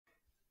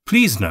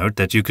Please note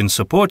that you can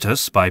support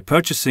us by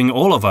purchasing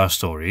all of our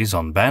stories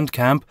on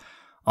Bandcamp,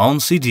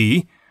 on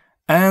CD,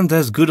 and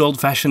as good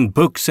old-fashioned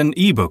books and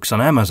ebooks on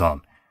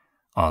Amazon.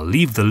 I'll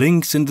leave the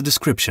links in the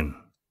description.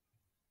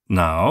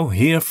 Now,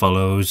 here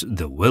follows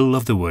The Will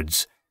of the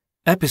Woods,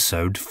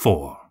 Episode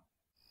 4.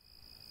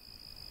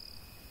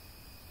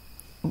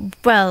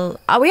 Well,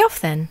 are we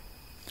off then?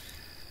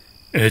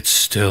 It's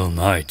still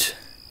night.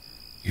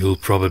 You'll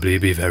probably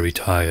be very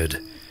tired.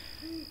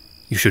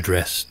 You should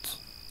rest.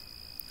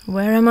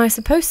 Where am I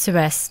supposed to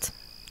rest?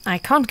 I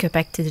can't go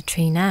back to the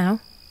tree now.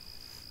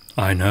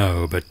 I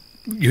know, but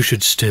you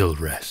should still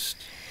rest.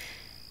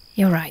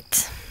 You're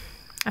right.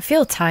 I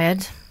feel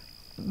tired,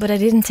 but I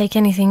didn't take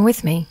anything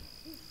with me.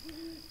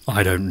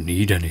 I don't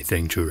need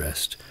anything to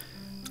rest.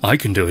 I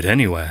can do it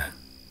anywhere,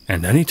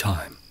 and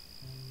anytime.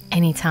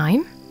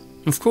 Anytime?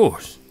 Of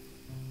course.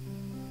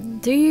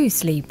 Do you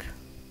sleep?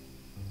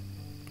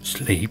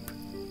 Sleep?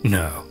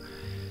 No.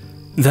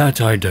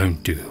 That I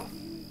don't do.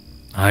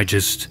 I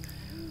just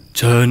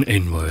turn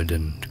inward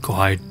and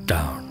quiet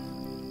down.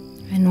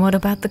 And what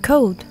about the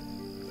cold?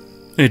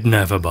 It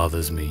never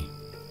bothers me.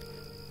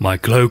 My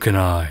cloak and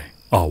I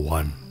are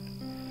one.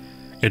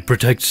 It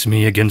protects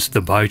me against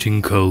the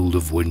biting cold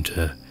of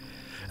winter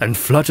and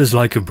flutters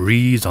like a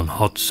breeze on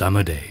hot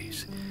summer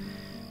days.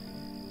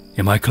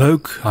 In my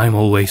cloak, I'm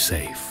always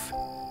safe,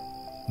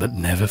 but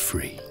never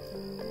free.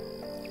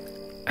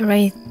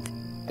 Wraith,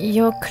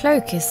 your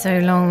cloak is so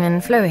long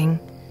and flowing.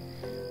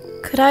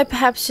 Could I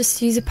perhaps just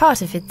use a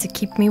part of it to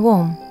keep me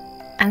warm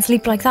and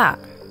sleep like that?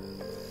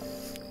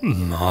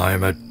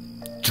 I'm a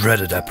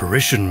dreaded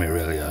apparition,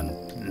 Mirelia,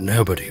 and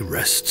nobody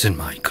rests in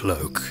my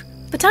cloak.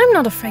 But I'm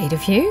not afraid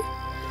of you.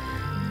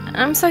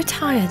 I'm so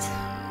tired.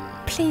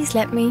 Please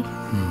let me.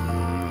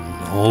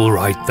 All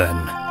right then.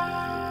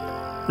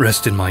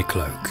 Rest in my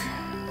cloak,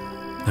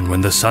 and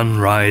when the sun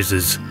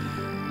rises,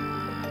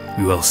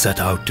 we will set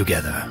out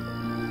together.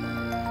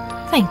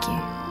 Thank you,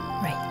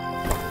 Wraith.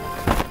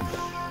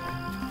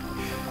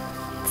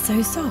 It's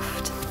so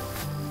soft.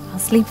 I'll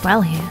sleep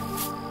well here.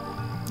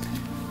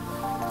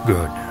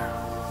 Good.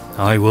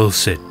 I will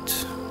sit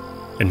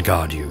and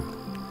guard you.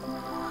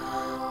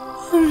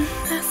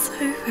 That's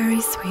so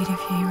very sweet of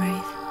you,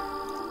 Wraith.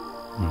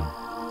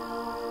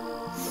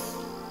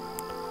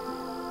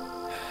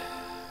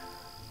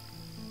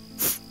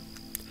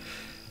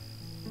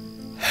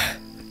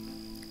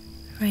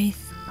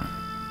 Wraith,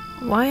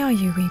 why are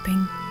you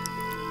weeping?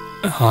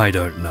 I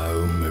don't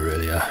know,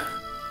 Mirelia.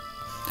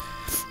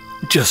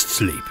 Just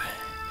sleep.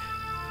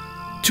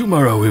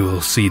 Tomorrow we will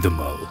see the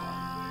mole.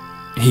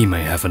 He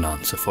may have an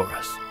answer for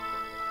us.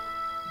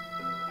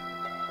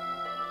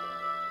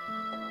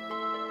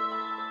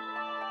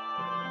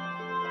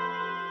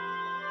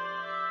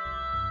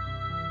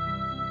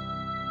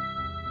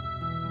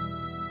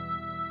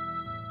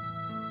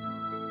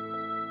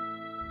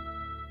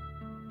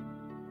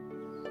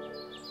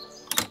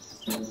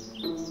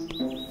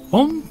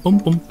 Bum bum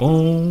bum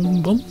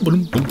bum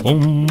bum bum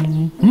bum.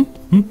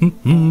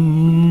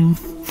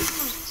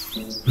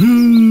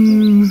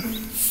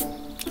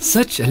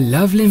 Such a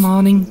lovely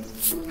morning.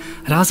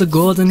 Rather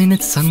golden in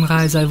its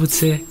sunrise, I would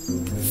say.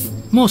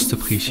 Most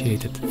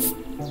appreciated.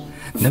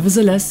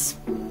 Nevertheless,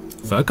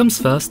 work comes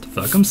first,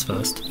 work comes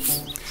first.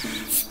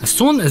 As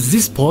soon as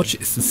this porch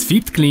is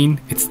swept clean,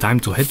 it's time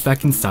to head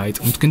back inside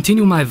and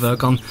continue my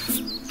work on...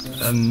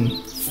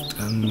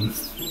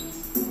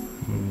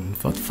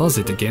 what was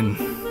it again?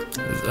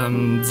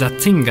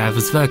 That thing I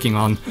was working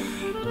on.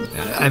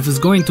 I was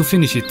going to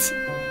finish it.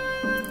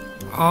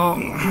 Oh,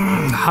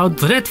 how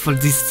dreadful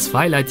these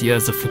twilight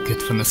years of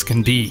forgetfulness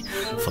can be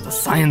for the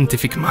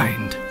scientific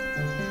mind.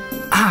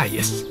 Ah,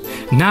 yes,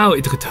 now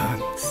it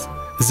returns.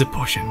 The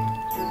potion.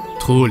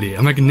 Truly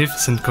a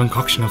magnificent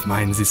concoction of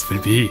mine this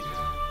will be.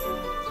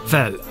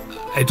 Well,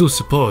 I do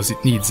suppose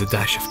it needs a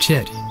dash of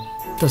cherry,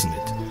 doesn't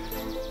it?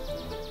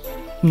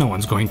 No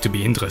one's going to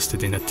be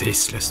interested in a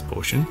tasteless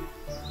potion.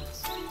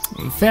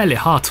 Fairly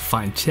hard to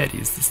find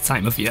cherries this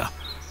time of year.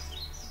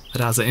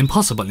 Rather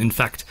impossible, in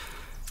fact.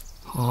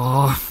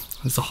 Oh,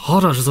 the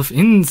horrors of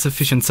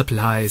insufficient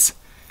supplies.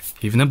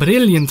 Even a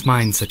brilliant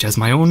mind such as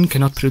my own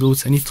cannot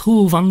produce any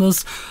true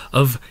wonders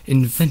of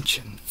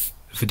invention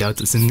without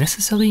the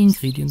necessary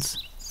ingredients.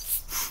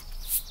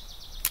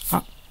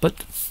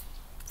 But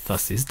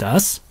was is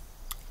das?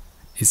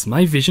 Is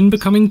my vision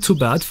becoming too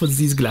bad for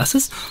these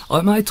glasses, or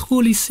am I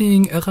truly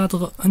seeing a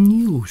rather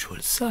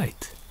unusual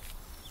sight?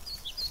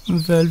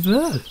 Well,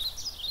 well,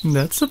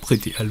 that's a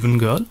pretty elven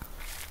girl.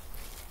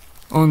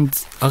 And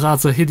a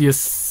rather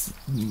hideous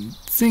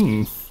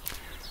thing.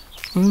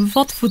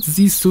 What would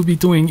these two be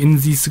doing in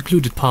these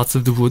secluded parts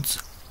of the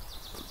woods?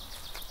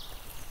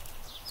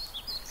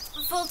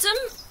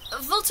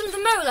 Voltum the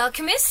Mole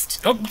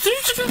Alchemist? The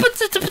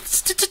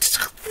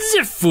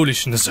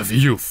foolishness of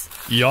youth.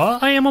 Yeah,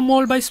 I am a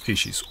mole by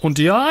species, and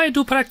yeah, I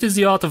do practice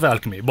the art of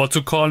alchemy, but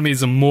to call me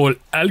the Mole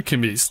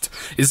Alchemist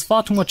is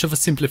far too much of a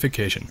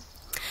simplification.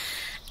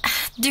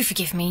 Do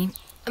forgive me.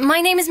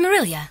 My name is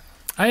Mirelia.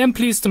 I am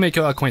pleased to make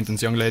your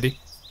acquaintance, young lady.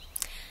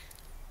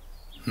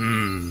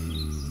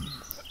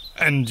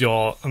 And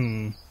your,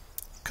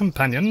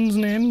 companion's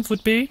name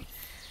would be?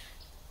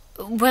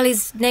 Well,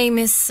 his name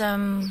is,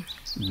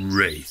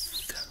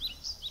 Wraith.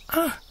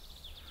 Ah.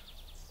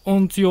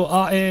 And you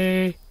are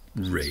a...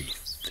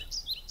 Wraith.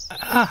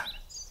 Ah,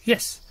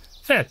 yes.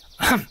 Well,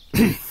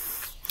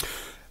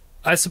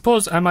 I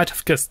suppose I might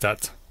have guessed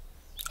that.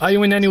 Are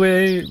you in any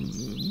way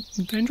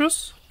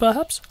dangerous,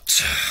 perhaps?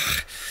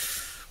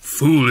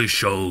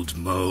 Foolish old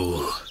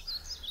mole.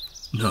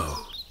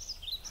 No.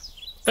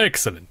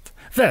 Excellent.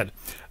 Well,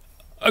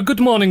 good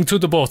morning to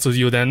the both of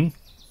you then.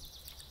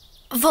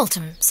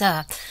 Voltum,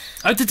 sir.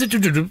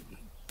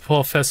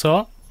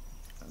 Professor.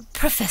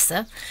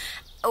 Professor,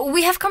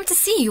 we have come to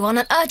see you on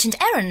an urgent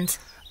errand.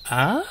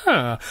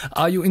 Ah,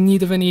 are you in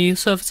need of any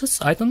services,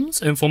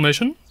 items,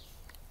 information?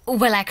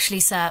 Well,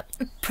 actually, sir,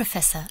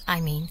 Professor,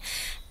 I mean,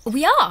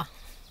 we are.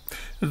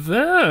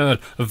 Well,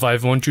 why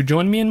won't you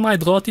join me in my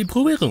draughty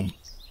brewery room?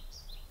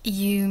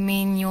 You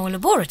mean your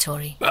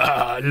laboratory?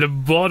 Ah,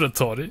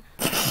 laboratory.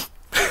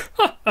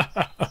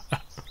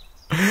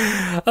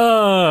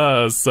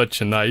 Ah,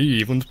 such a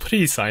naive and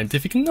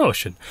pre-scientific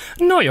notion.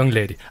 No, young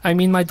lady, I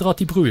mean my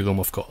draughty brewery room,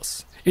 of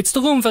course. It's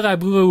the room where I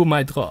brew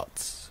my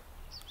draughts.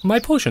 My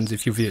potions,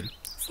 if you will.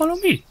 Follow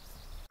me.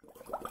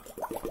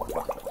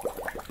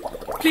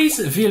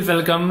 Please feel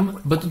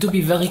welcome, but do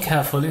be very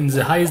careful in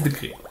the highest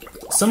degree.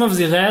 Some of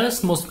the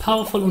rarest, most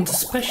powerful, and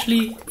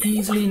especially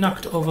easily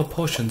knocked over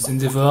potions in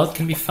the world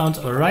can be found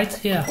right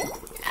here.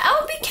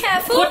 I'll be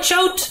careful. Watch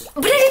out!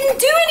 But I didn't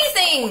do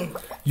anything!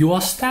 You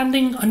are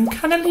standing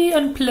uncannily,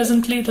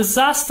 unpleasantly,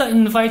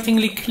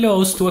 disaster-invitingly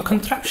close to a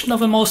contraption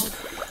of a most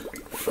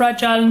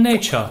fragile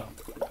nature.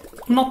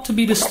 Not to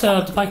be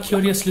disturbed by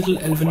curious little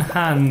elven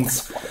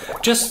hands.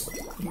 Just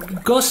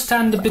go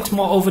stand a bit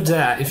more over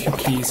there, if you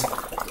please.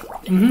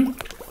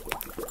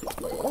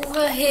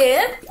 Over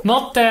here?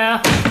 Not there.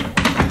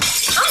 I'm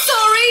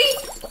sorry!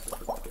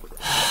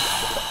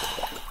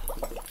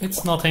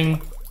 It's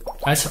nothing.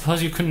 I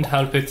suppose you couldn't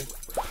help it.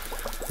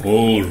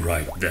 All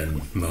right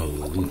then,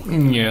 Mole.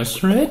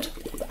 Yes, Red?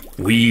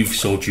 We've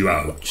sought you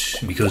out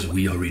because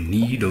we are in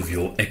need of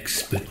your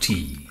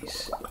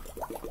expertise.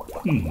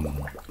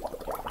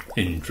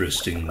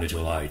 Interesting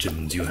little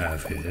items you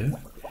have here.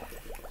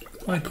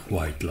 I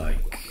quite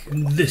like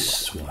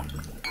this one.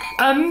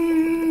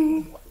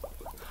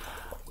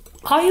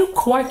 Are you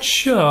quite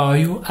sure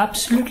you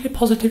absolutely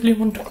positively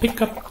want to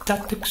pick up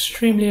that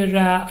extremely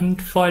rare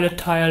and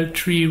volatile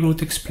tree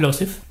root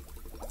explosive?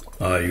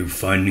 Are you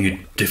finding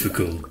it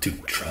difficult to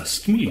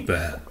trust me,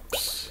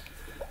 perhaps?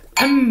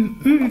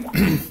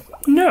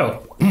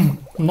 No,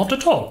 not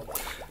at all.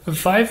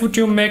 Why would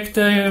you make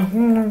the...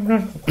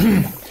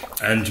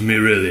 And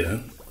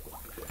Mirilia?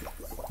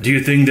 Do you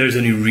think there's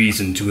any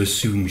reason to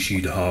assume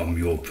she'd harm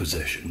your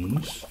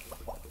possessions?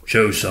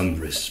 Show some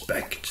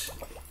respect.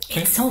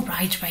 It's all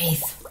right,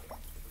 Wraith.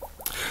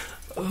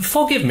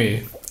 Forgive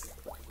me.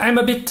 I'm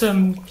a bit,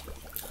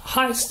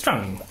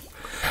 high-strung.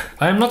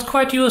 I am not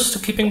quite used to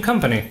keeping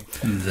company.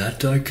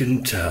 That I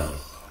can tell.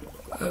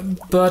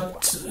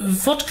 But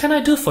what can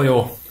I do for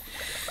you?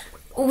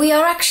 We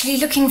are actually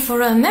looking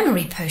for a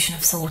memory potion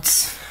of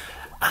sorts.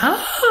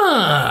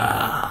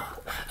 Ah,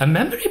 a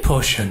memory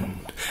potion.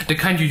 The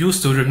kind you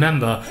use to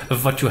remember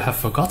what you have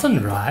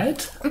forgotten,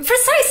 right?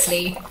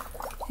 Precisely.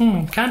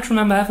 Can't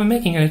remember ever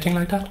making anything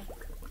like that.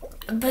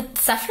 But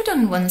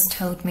Saffredon once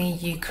told me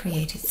you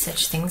created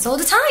such things all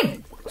the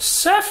time.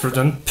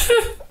 Saffredon?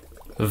 Phew.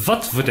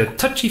 What would a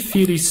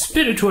touchy-feely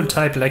spiritual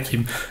type like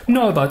him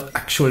know about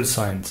actual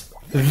science?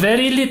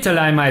 Very little,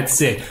 I might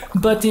say,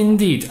 but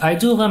indeed, I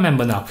do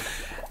remember now.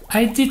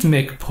 I did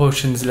make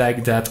potions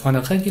like that on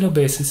a regular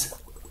basis.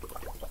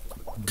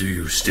 Do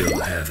you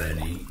still have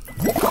any?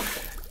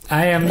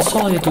 I am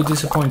sorry to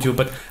disappoint you,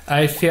 but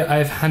I fear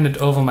I've handed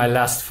over my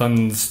last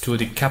funds to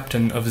the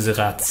captain of the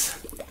rats.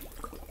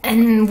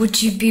 And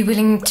would you be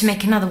willing to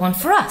make another one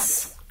for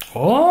us?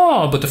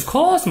 Oh, but of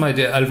course, my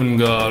dear elven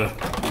girl.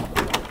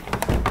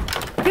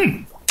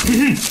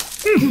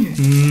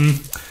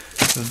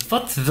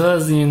 What were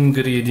the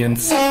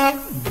ingredients?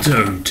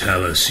 Don't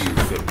tell us you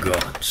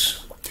forgot.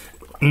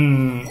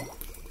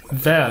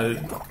 Well,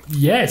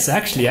 yes,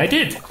 actually, I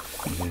did.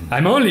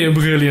 I'm only a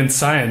brilliant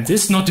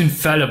scientist, not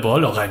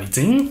infallible or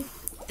anything.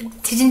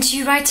 Didn't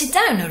you write it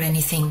down or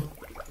anything?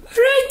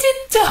 Write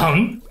it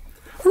down?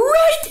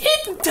 Write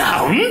it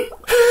down?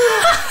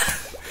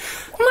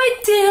 My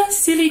dear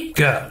silly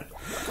girl.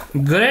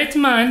 Great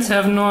minds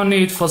have no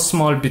need for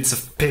small bits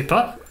of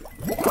paper.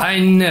 I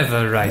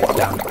never write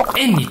down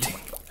anything,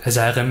 as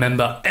I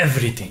remember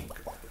everything.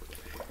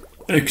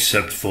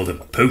 Except for the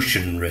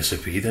potion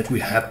recipe that we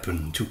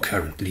happen to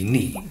currently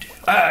need.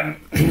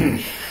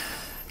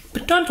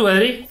 But don't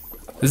worry.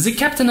 The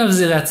captain of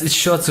the rats is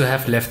sure to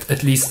have left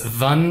at least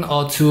 1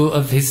 or 2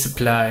 of his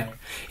supply.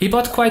 He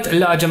bought quite a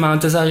large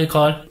amount, as I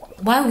recall.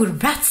 Why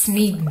would rats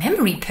need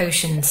memory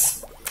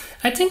potions?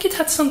 I think it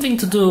had something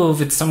to do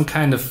with some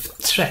kind of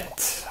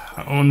threat.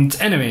 And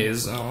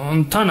enemies,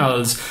 and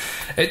tunnels.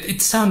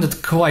 It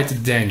sounded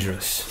quite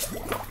dangerous.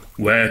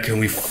 Where can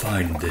we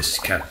find this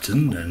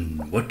captain,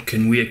 and what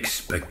can we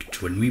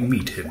expect when we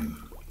meet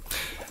him?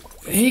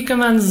 He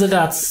commands the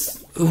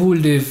rats who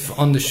live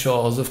on the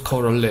shores of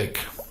Coral Lake.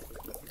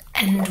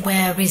 And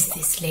where is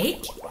this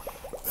lake?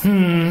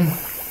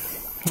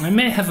 I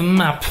may have a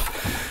map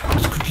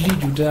that could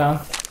lead you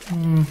there.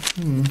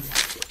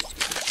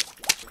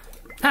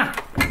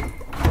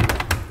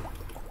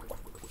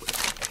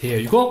 Here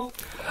you go.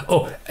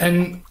 Oh,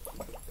 and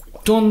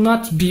do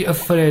not be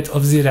afraid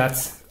of the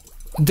rats.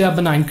 They're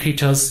benign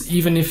creatures,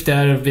 even if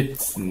they're a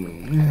bit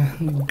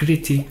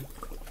gritty.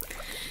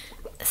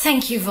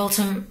 Thank you,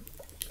 Voltum.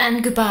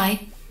 And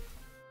goodbye.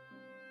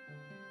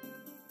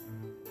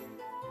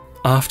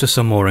 After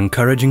some more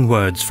encouraging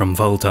words from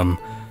Voltum,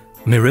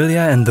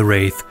 Mirilia and the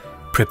Wraith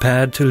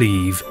prepared to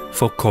leave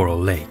for Coral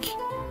Lake.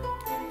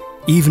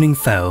 Evening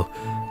fell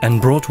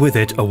and brought with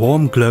it a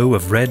warm glow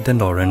of red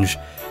and orange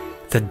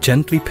that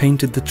gently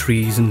painted the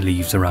trees and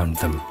leaves around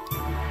them.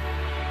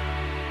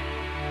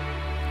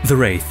 The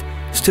Wraith,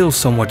 still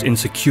somewhat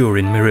insecure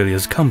in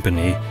Mirilia's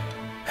company,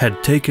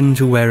 had taken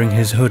to wearing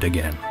his hood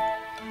again.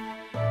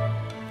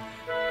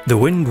 The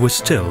wind was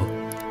still,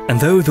 and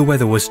though the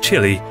weather was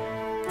chilly,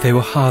 they were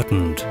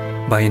heartened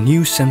by a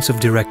new sense of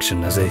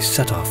direction as they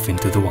set off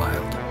into the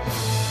wild.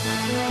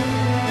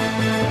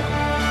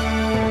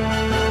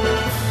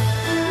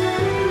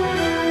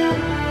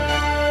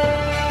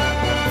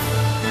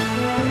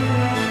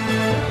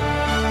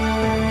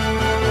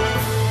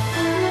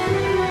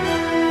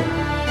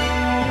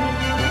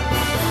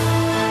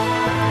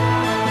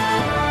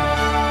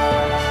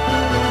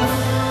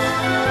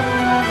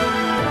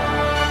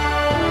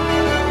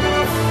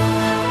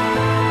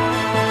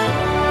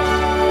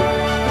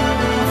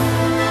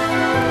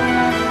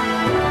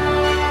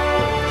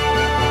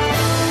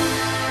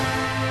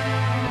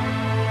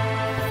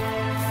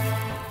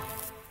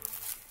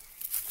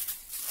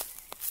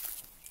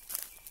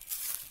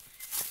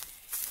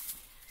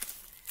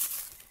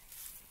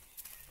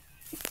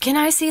 Can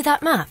I see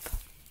that map?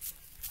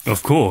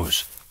 Of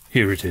course.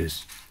 Here it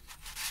is.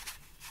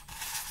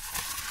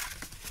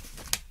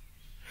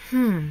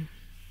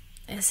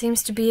 There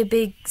seems to be a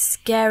big,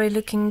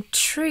 scary-looking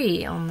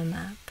tree on the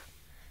map.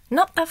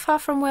 Not that far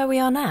from where we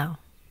are now.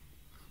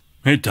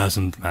 It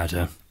doesn't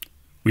matter.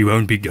 We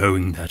won't be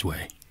going that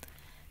way.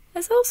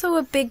 There's also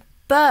a big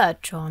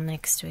bird drawn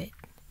next to it.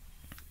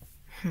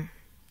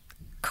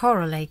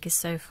 Coral Lake is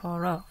so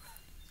far off.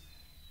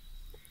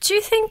 Do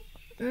you think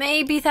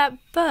maybe that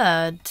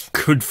bird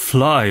Could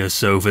fly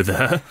us over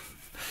there.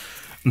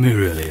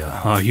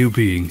 Mirilia, are you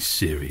being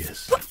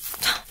serious?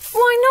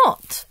 Why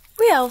not?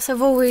 We elves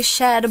have always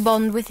shared a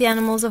bond with the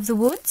animals of the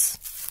woods.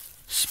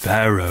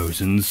 Sparrows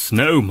and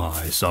snow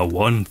mice are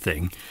one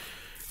thing,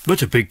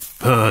 but a big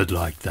bird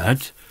like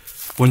that,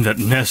 one that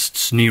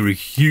nests near a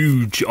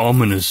huge,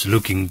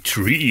 ominous-looking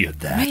tree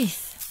at that.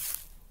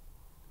 Wraith.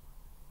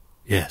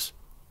 Yes.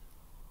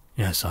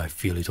 Yes, I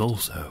feel it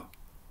also.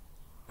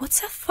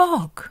 What's a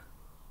fog?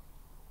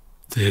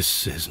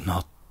 This is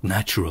not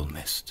natural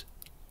mist.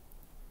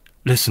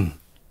 Listen.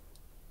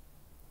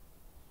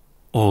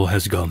 All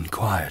has gone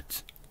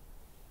quiet.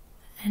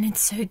 And it's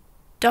so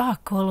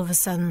dark all of a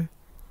sudden.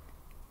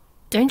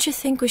 Don't you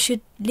think we should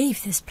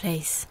leave this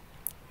place?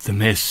 The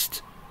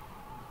mist.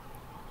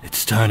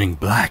 It's turning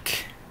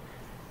black.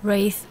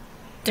 Wraith,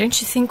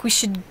 don't you think we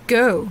should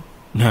go?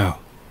 No.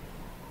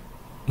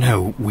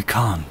 No, we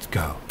can't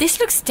go. This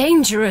looks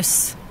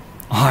dangerous.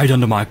 Hide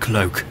under my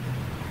cloak.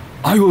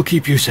 I will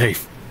keep you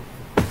safe.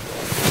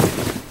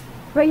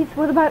 Wraith,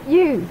 what about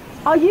you?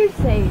 Are you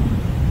safe?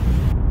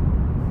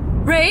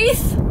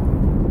 Wraith?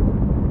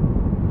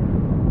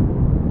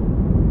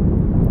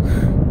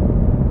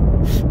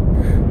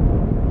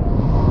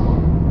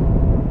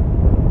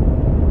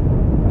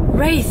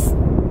 Wraith?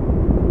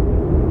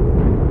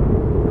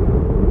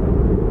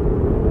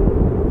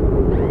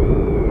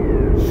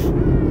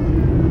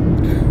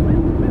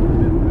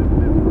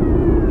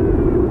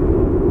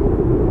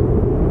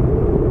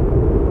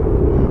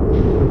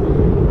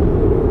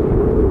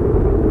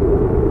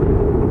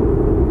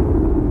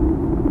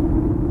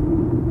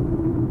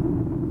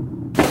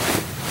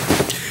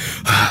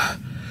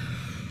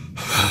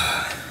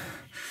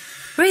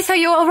 Wraith, are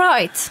you all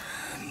right?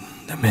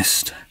 The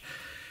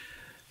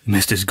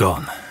mist is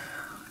gone.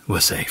 We're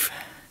safe.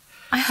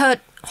 I heard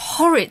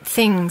horrid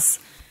things.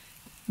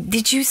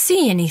 Did you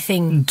see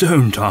anything?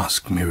 Don't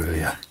ask,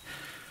 Mirilia.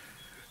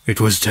 It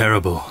was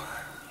terrible.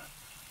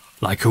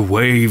 Like a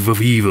wave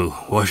of evil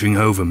washing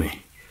over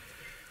me.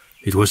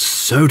 It was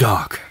so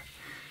dark.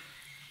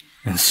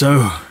 And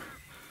so...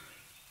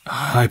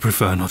 I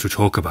prefer not to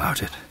talk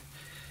about it.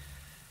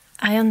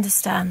 I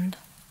understand.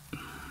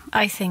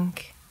 I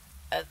think.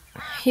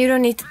 You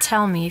don't need to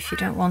tell me if you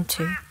don't want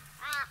to.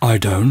 I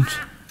don't.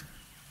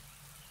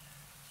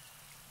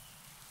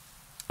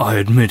 I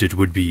admit it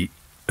would be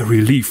a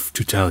relief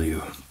to tell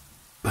you,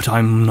 but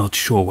I'm not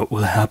sure what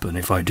will happen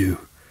if I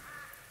do.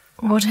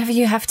 Whatever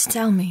you have to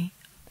tell me,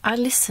 I'll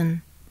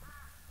listen.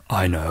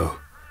 I know.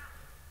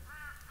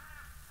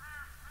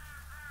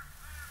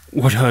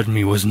 What hurt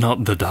me was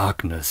not the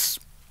darkness.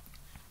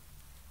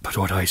 but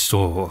what I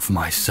saw of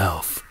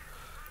myself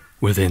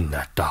within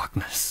that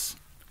darkness.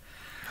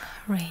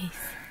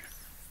 Wraith.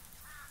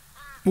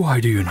 Why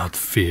do you not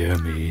fear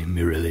me,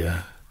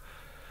 Mirilia?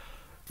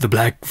 The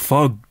black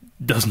fog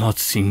does not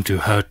seem to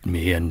hurt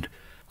me, and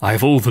I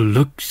have all the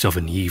looks of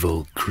an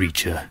evil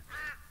creature.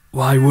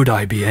 Why would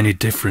I be any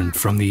different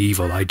from the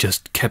evil I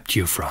just kept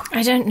you from?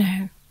 I don't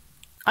know.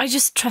 I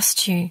just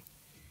trust you.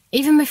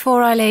 Even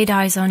before I laid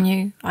eyes on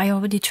you, I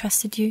already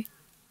trusted you.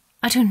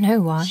 I don't know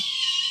why.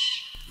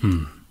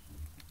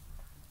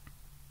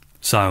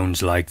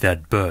 Sounds like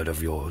that bird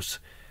of yours.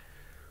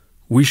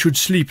 We should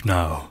sleep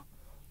now,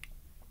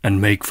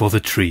 and make for the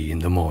tree in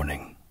the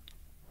morning.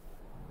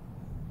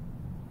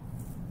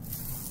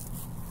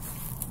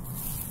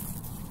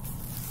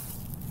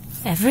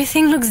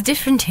 Everything looks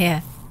different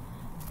here.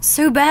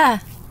 So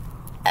bare.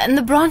 And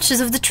the branches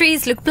of the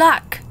trees look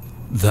black.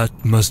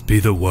 That must be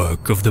the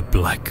work of the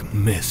black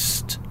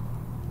mist.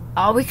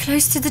 Are we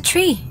close to the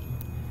tree?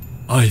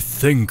 I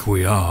think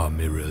we are,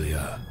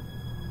 Mirilia.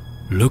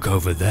 Look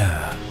over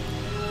there.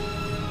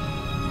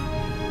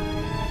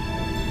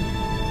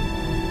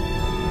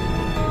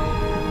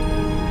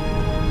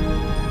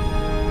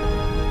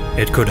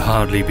 It could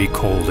hardly be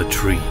called a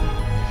tree.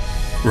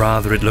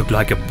 Rather, it looked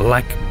like a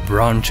black,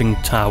 branching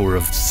tower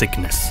of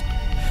sickness.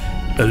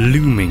 A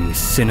looming,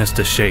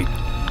 sinister shape,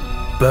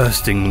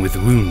 bursting with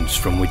wounds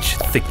from which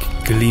thick,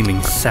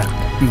 gleaming sap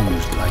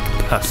oozed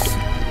like pus.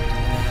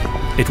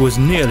 It was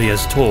nearly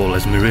as tall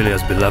as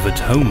Mirilia's beloved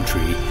home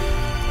tree,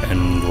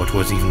 and what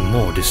was even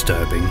more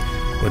disturbing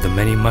were the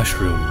many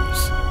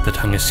mushrooms that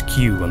hung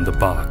askew on the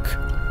bark,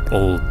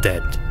 all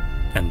dead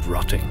and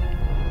rotting.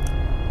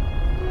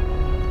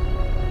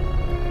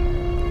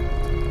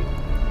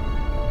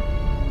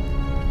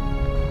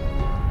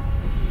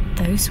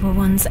 Those were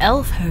once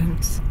elf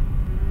homes.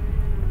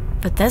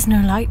 But there's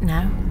no light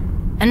now,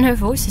 and no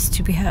voices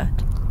to be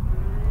heard.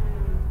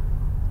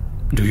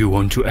 Do you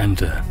want to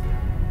enter?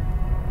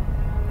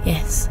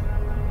 Yes.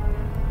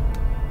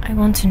 I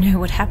want to know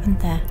what happened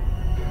there.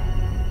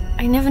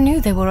 I never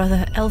knew there were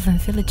other elven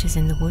villages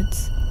in the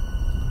woods.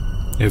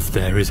 If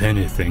there is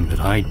anything that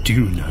I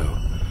do know,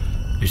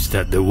 it's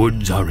that the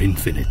woods are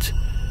infinite,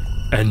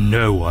 and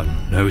no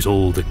one knows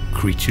all the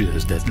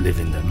creatures that live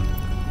in them.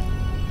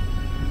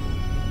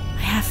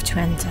 I have to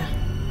enter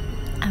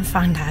and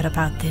find out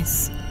about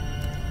this.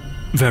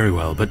 Very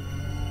well, but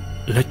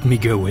let me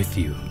go with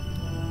you.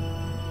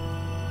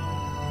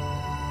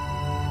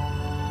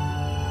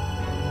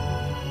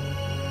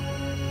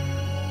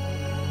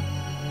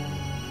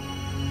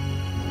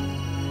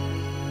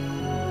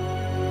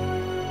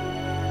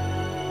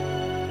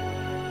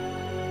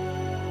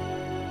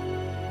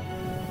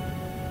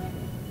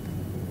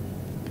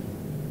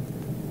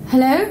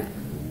 Hello?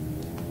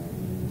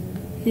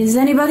 Is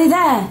anybody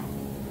there?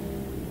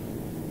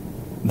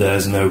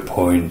 There's no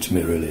point,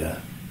 Mirilia.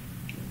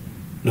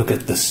 Look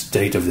at the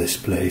state of this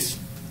place.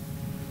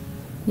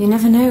 You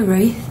never know,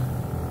 Wraith.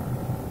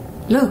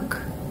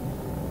 Look.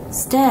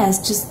 Stairs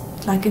just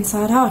like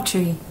inside our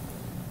tree.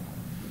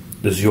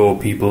 Does your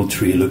people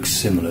tree look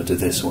similar to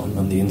this one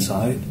on the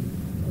inside?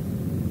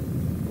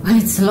 Well,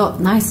 it's a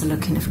lot nicer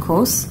looking, of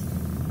course.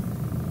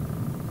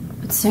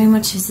 But so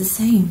much is the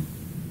same.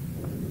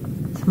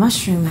 The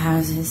mushroom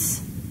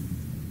houses.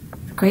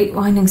 The great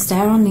winding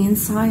stair on the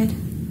inside.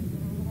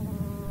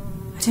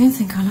 I don't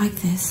think I like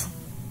this.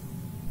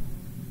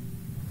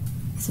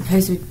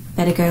 Suppose we'd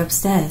better go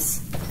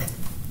upstairs.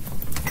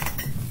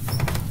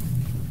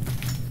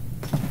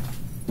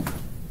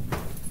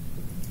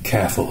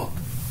 Careful.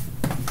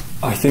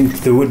 I think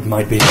the wood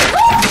might be...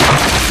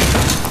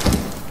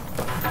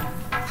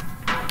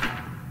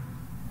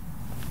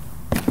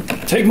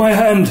 Take my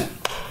hand!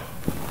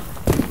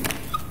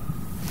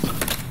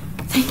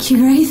 Thank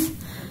you, Wraith.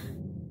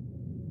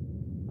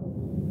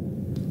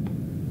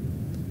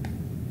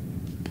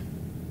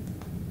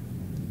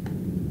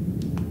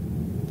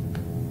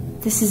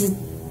 This is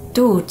a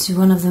door to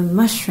one of the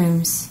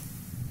mushrooms.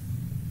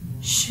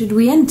 Should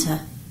we enter?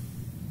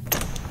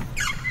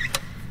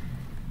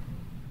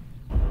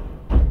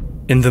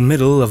 In the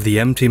middle of the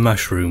empty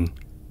mushroom,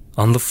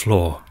 on the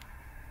floor,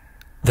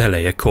 there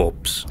lay a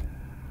corpse.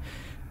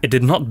 It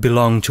did not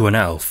belong to an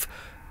elf,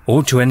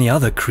 or to any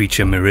other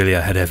creature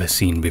Mirilia had ever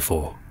seen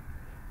before.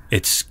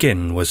 Its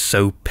skin was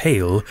so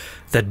pale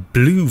that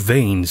blue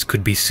veins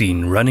could be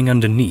seen running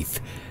underneath,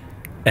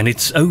 and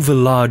its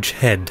over-large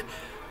head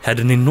had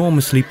an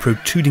enormously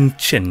protruding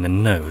chin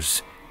and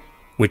nose,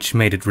 which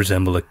made it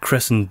resemble a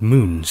crescent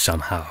moon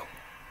somehow.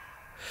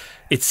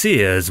 Its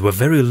ears were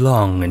very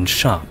long and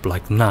sharp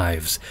like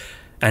knives,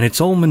 and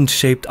its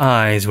almond-shaped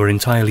eyes were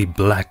entirely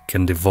black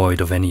and devoid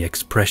of any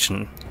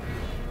expression.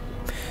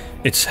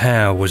 Its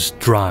hair was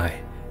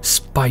dry,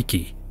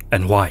 spiky,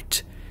 and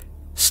white,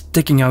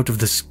 sticking out of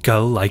the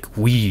skull like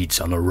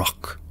weeds on a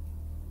rock.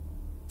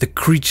 The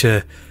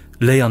creature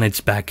lay on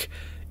its back,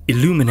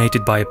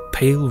 illuminated by a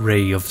pale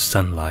ray of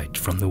sunlight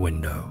from the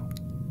window.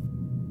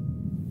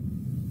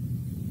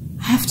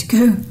 I have to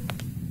go.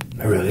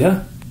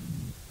 Mirilia?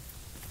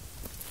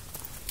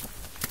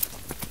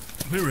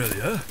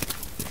 Mirilia?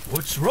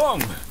 What's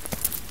wrong?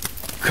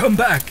 Come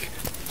back.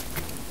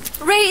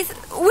 Wraith,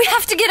 we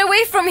have to get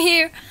away from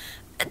here.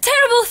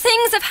 Terrible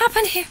things have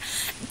happened here.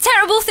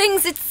 Terrible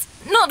things. It's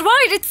not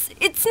right.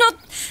 It's not...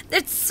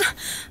 It's...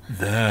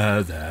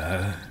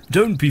 There.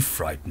 Don't be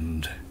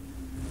frightened.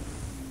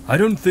 I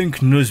don't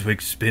think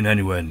Nuzwik's been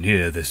anywhere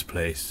near this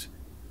place.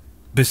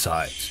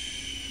 Besides,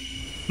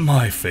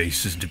 my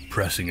face is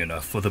depressing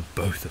enough for the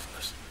both of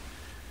us.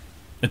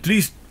 At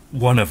least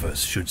one of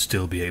us should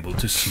still be able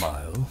to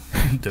smile,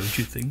 don't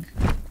you think?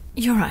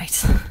 You're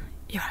right.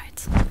 You're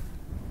right.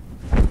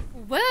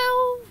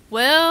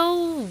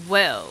 Well.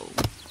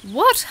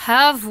 What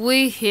have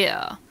we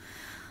here?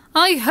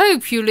 I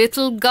hope you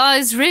little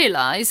guys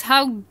realize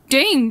how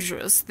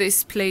dangerous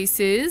this place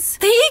is.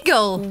 The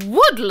eagle!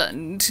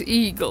 Woodland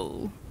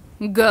eagle.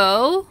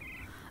 Girl,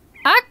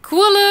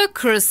 Aquila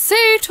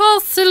crusator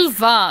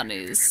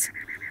sylvanis.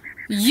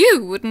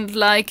 You wouldn't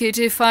like it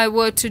if I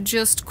were to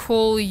just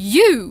call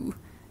you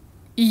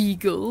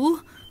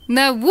eagle,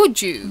 now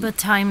would you?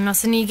 But I'm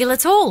not an eagle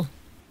at all.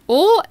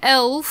 Or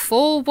elf,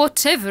 or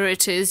whatever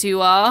it is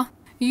you are.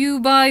 You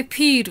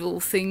bipedal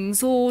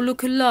things all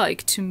look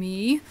alike to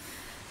me.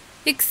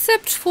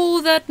 Except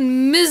for that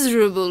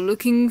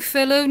miserable-looking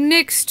fellow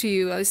next to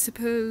you, I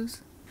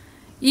suppose.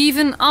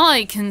 Even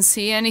I can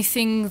see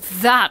anything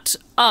that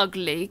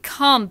ugly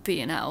can't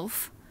be an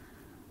elf.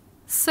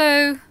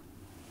 So,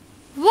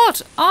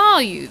 what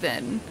are you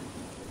then?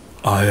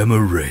 I am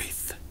a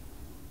wraith.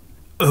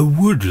 A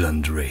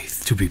woodland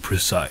wraith, to be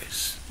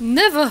precise.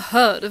 Never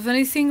heard of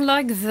anything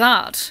like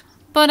that.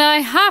 But I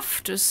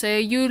have to say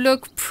you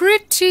look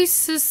pretty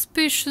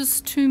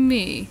suspicious to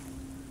me.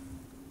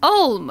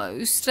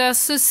 Almost as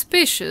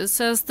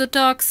suspicious as the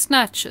Dark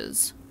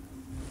Snatchers.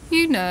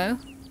 You know,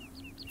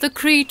 the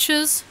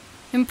creatures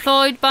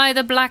employed by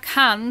the Black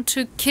Hand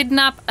to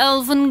kidnap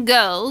elven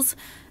girls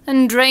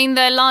and drain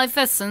their life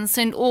essence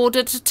in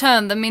order to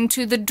turn them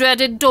into the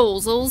dreaded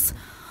dorsals.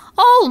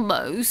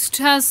 Almost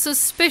as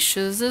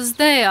suspicious as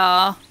they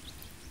are.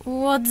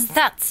 What's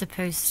that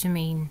supposed to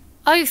mean?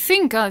 I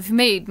think I've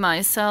made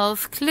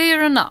myself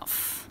clear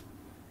enough.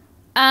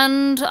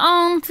 And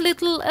aren't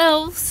little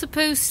elves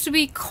supposed to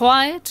be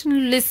quiet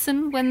and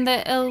listen when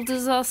their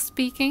elders are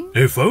speaking?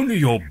 If only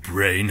your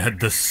brain had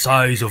the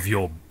size of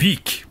your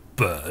beak,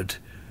 bird,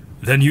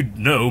 then you'd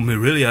know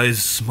Mirilia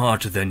is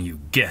smarter than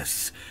you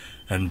guess,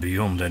 and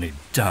beyond any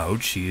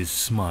doubt she is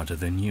smarter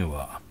than you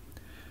are.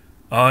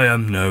 I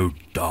am no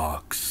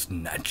Dark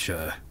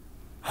Snatcher.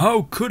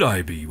 How could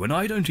I be when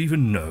I don't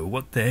even know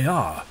what they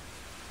are?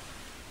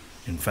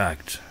 In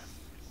fact,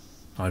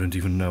 I don't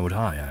even know what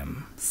I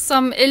am.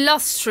 Some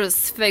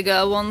illustrious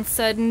figure once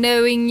said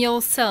knowing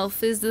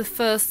yourself is the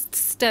first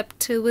step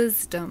to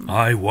wisdom.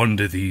 I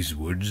wander these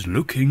woods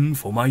looking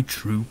for my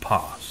true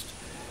past.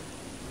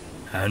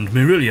 And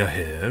Mirilia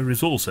here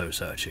is also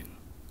searching.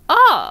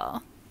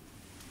 Ah!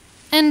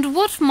 And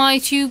what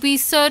might you be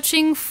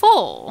searching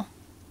for,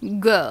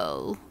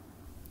 girl?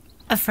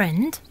 A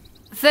friend?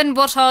 Then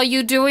what are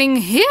you doing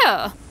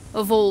here,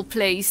 of all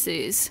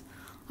places?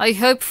 I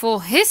hope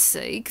for his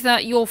sake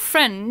that your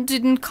friend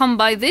didn't come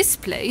by this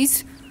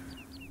place.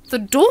 The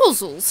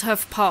dorsals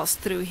have passed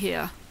through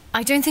here.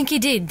 I don't think he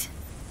did.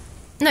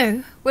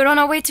 No, we're on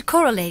our way to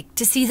Coral Lake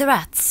to see the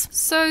rats.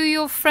 So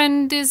your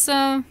friend is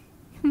a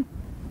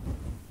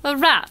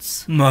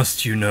rat?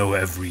 Must you know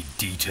every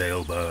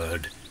detail,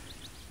 bird?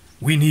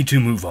 We need to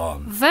move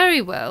on.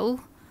 Very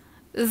well.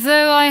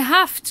 Though I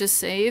have to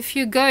say, if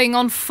you're going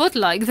on foot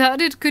like that,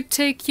 it could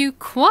take you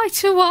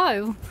quite a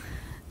while.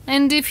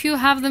 And if you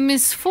have the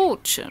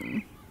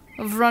misfortune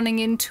of running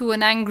into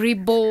an angry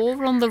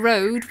boar on the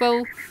road,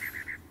 well,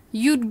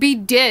 you'd be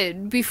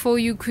dead before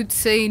you could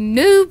say,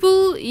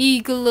 "Noble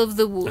eagle of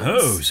the woods."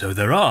 Oh, so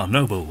there are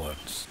noble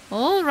ones.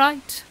 All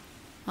right.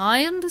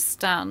 I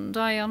understand.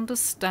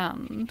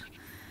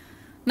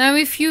 Now,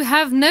 if you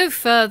have no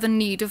further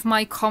need of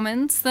my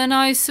comments, then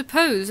I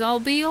suppose I'll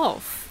be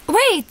off.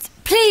 Wait,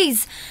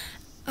 please!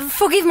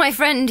 Forgive my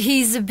friend,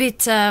 he's a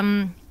bit,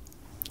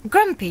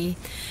 grumpy.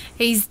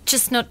 He's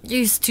just not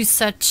used to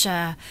such,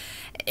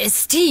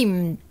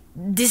 esteemed,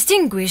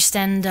 distinguished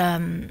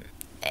and,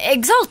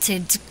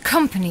 exalted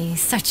company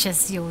such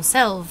as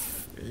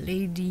yourself,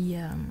 Lady,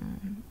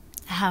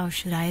 how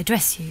should I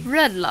address you?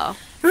 Redla.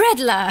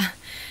 Redla!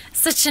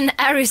 Such an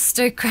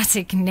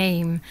aristocratic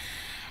name.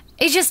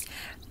 It just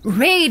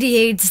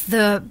radiates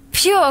the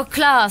pure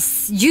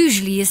class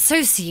usually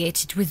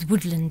associated with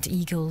woodland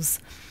eagles.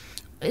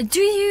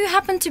 Do you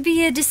happen to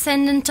be a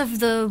descendant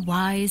of the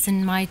wise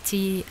and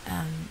mighty,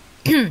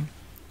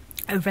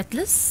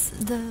 Redlus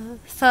the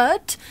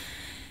Third?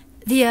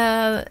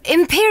 The,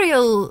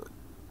 imperial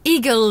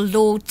eagle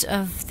lord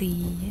of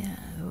the,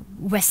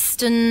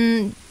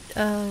 western,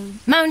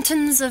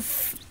 mountains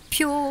of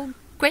pure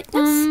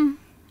greatness?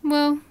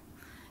 Well,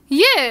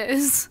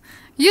 yes.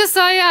 Yes,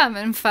 I am,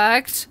 in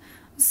fact.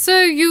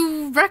 So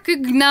you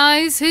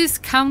recognize his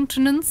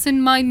countenance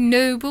in my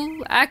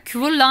noble,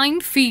 aquiline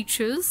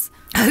features?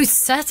 Oh,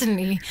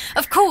 certainly.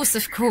 Of course.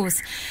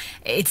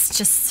 It's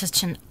just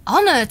such an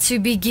honor to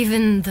be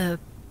given the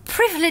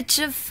privilege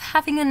of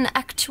having an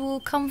actual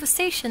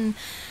conversation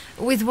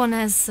with one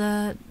as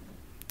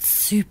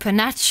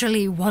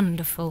supernaturally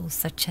wonderful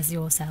such as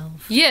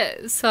yourself.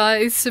 Yes,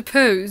 I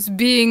suppose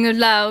being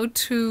allowed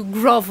to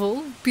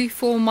grovel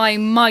before my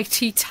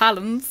mighty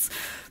talents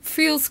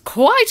feels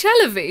quite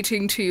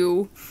elevating to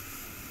you.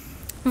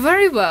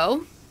 Very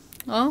well.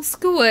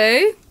 Ask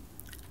away.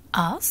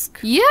 Ask?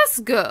 Yes,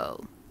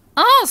 girl.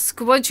 Ask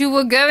what you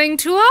were going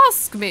to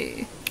ask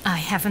me. I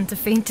haven't the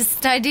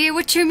faintest idea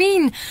what you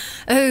mean.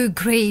 Oh,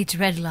 great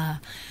Redler.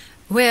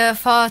 We're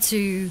far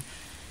too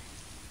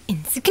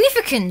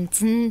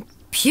insignificant and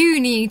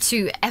puny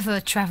to ever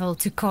travel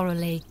to Coral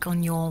Lake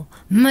on your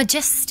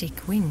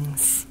majestic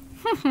wings.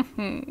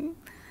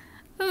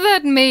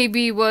 That may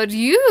be what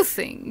you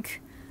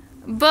think.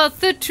 But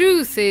the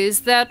truth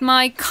is that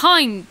my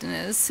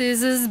kindness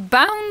is as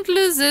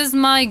boundless as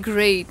my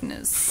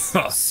greatness.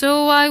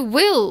 So I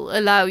will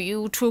allow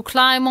you to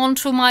climb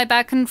onto my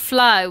back and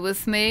fly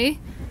with me.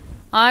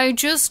 I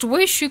just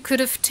wish you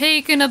could have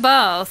taken a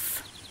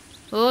bath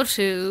or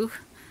two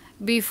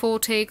before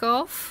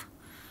takeoff.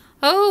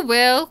 Oh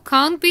well,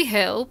 can't be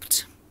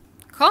helped.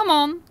 Come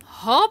on,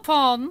 hop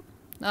on.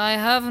 I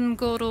haven't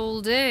got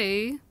all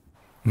day.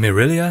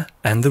 Mirilia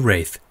and the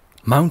Wraith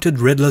mounted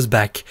Riddler's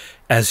back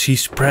as she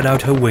spread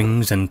out her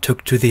wings and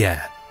took to the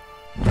air.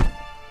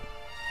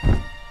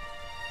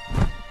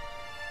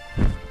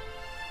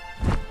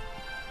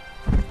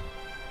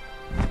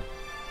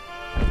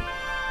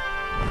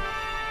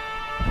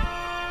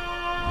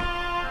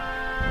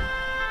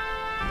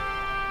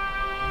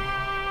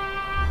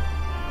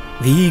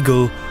 The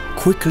eagle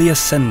quickly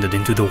ascended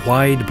into the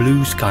wide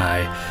blue sky,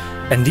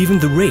 and even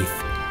the Wraith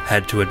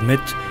had to admit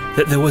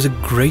that there was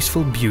a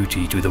graceful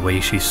beauty to the way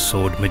she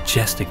soared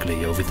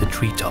majestically over the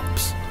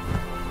treetops.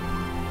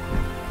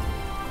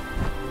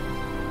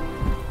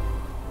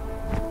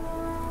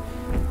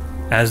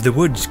 As the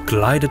woods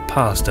glided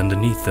past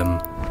underneath them,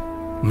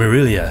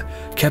 Mirilia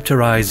kept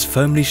her eyes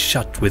firmly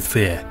shut with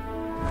fear,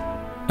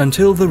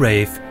 until the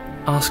Wraith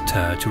asked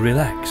her to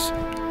relax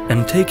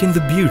and take in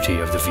the beauty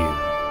of the view.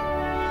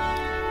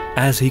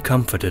 As he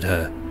comforted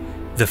her,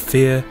 the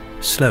fear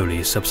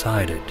slowly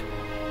subsided.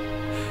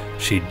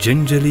 She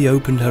gingerly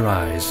opened her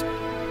eyes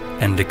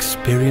and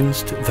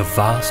experienced the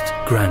vast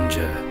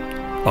grandeur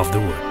of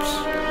the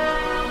woods.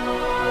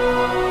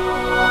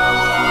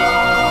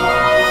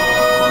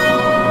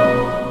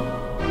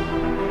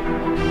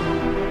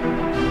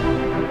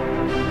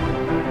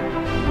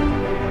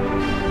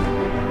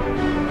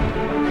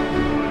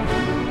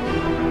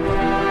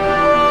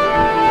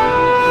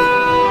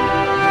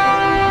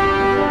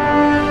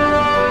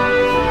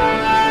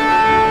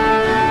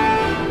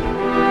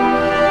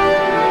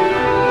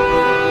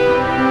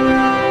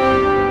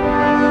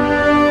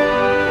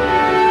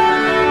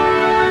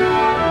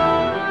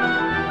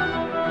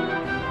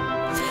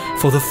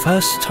 For the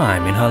first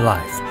time in her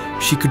life,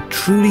 she could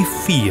truly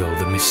feel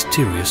the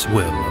mysterious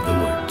will of the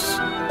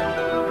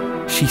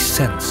woods. She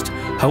sensed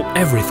how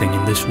everything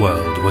in this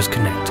world was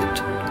connected,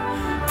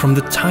 from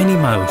the tiny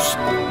mouse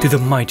to the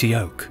mighty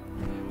oak,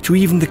 to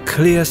even the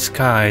clear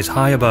skies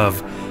high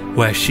above,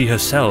 where she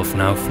herself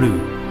now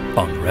flew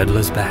on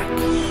Redler's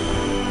back.